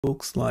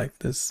looks like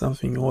there's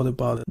something odd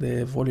about it.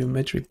 The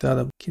volumetric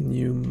data. Can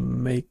you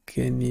make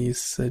any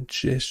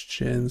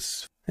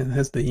suggestions? And it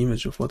has the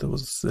image of what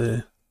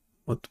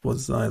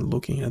was I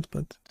looking at,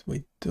 but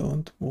we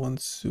don't want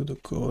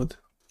pseudocode.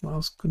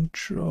 Mouse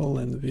control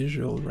and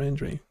visual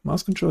rendering.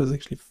 Mouse control is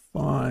actually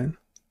fine.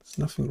 There's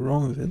nothing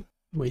wrong with it.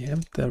 We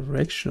have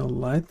directional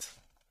light.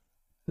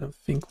 I don't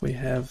think we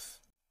have.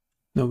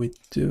 No, we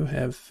do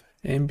have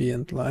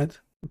ambient light.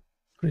 I'm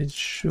pretty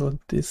sure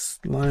this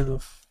line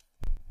of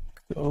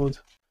code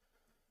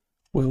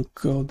will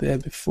go there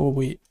before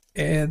we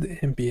add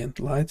ambient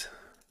light.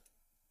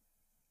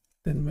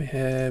 Then we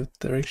have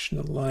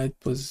directional light,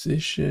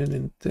 position,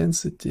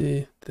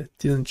 intensity. That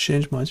didn't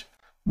change much.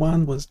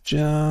 One was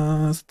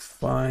just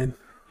fine.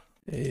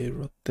 A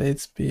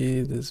rotate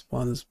speed, there's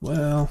one as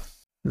well.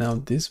 Now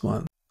this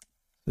one,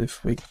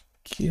 if we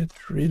get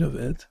rid of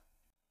it,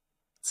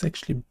 it's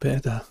actually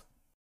better.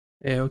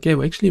 Okay,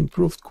 we actually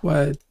improved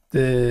quite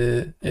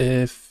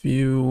a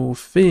few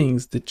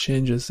things. The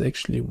changes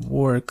actually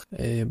work,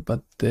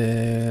 but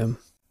the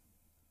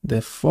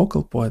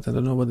focal point, I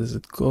don't know what is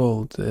it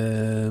called.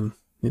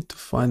 Need to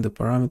find the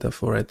parameter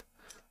for it.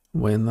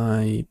 When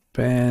I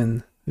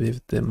pan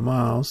with the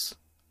mouse,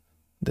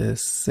 the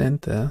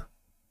center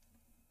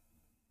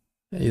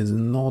is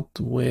not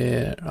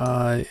where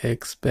I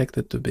expect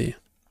it to be.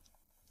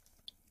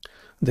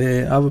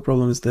 The other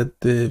problem is that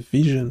the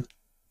vision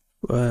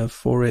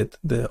for it,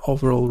 the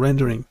overall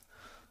rendering,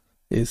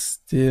 is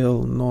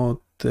still not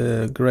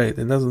great.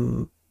 It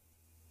doesn't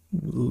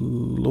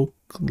look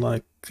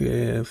like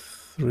a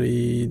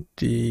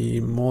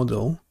 3D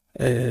model.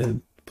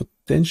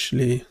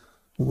 Potentially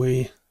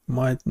we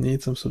might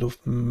need some sort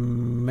of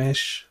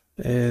mesh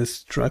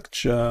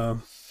structure,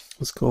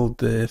 what's called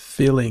the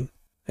filling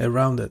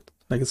around it,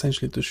 like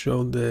essentially to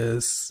show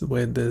this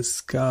where the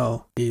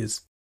skull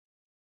is.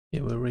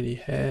 Yeah, we already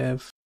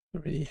have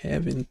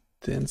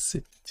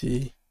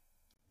intensity.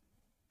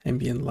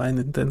 Ambient line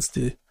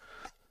intensity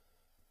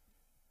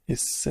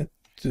is set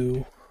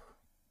to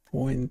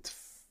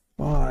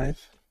 0.5.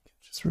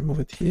 Just remove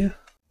it here.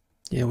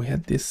 Yeah, we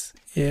had this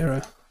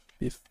error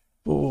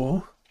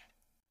before.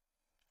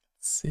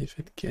 Let's see if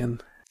it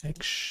can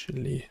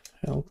actually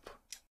help.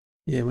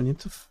 Yeah, we need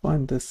to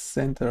find the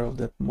center of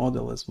that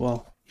model as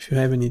well. If you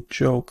have any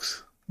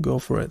jokes, go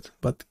for it,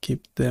 but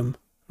keep them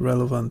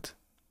relevant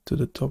to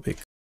the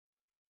topic.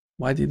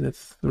 Why did a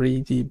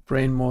 3D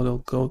brain model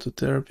go to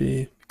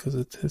therapy? Because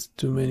it has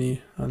too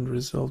many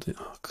unresolved.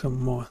 Oh,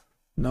 come on.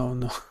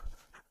 No.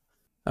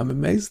 I'm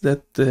amazed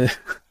that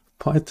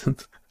Python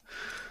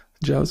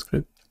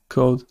JavaScript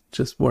code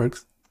just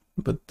works,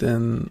 but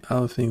then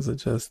other things are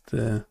just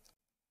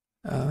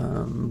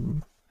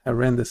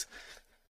horrendous.